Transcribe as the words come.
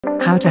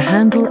How to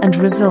handle and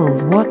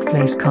resolve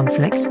workplace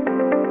conflict?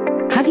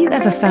 Have you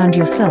ever found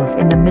yourself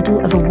in the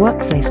middle of a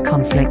workplace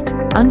conflict,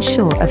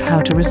 unsure of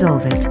how to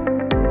resolve it?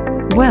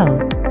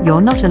 Well,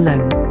 you're not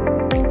alone.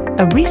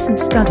 A recent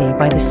study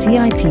by the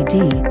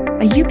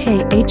CIPD, a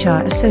UK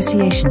HR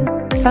association,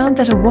 found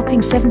that a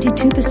whopping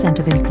 72%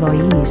 of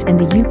employees in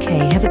the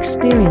UK have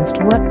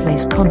experienced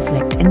workplace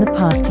conflict in the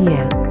past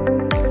year.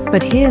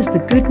 But here's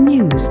the good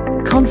news: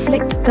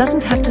 conflict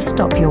doesn't have to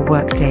stop your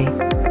workday.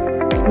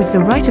 With the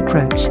right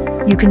approach,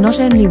 you can not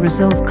only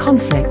resolve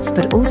conflicts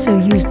but also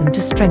use them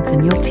to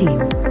strengthen your team.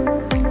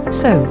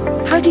 So,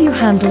 how do you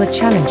handle a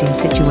challenging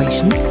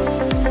situation?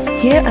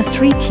 Here are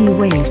 3 key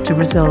ways to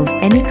resolve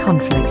any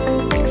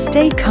conflict.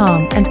 Stay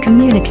calm and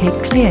communicate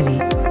clearly.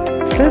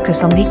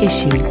 Focus on the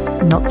issue,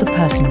 not the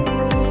person.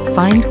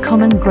 Find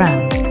common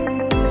ground.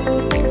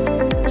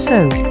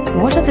 So,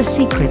 what are the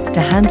secrets to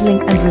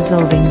handling and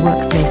resolving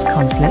workplace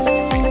conflict?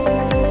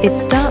 It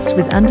starts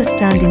with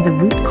understanding the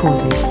root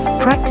causes,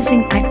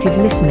 practicing active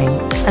listening,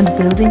 and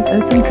building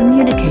open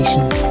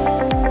communication.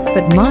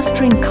 But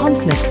mastering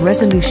conflict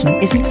resolution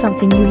isn't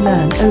something you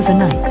learn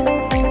overnight.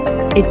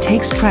 It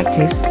takes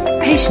practice,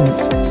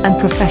 patience, and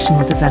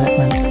professional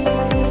development.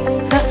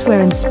 That's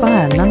where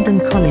Inspire London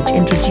College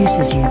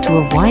introduces you to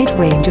a wide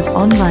range of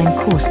online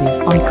courses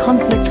on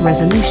conflict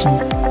resolution.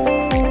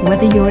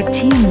 Whether you're a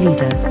team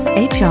leader,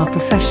 HR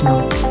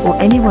professional, or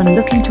anyone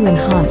looking to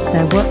enhance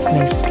their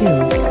workplace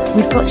skills,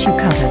 we've got you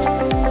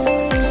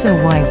covered. So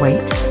why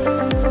wait?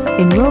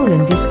 Enroll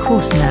in this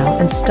course now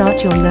and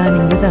start your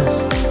learning with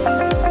us.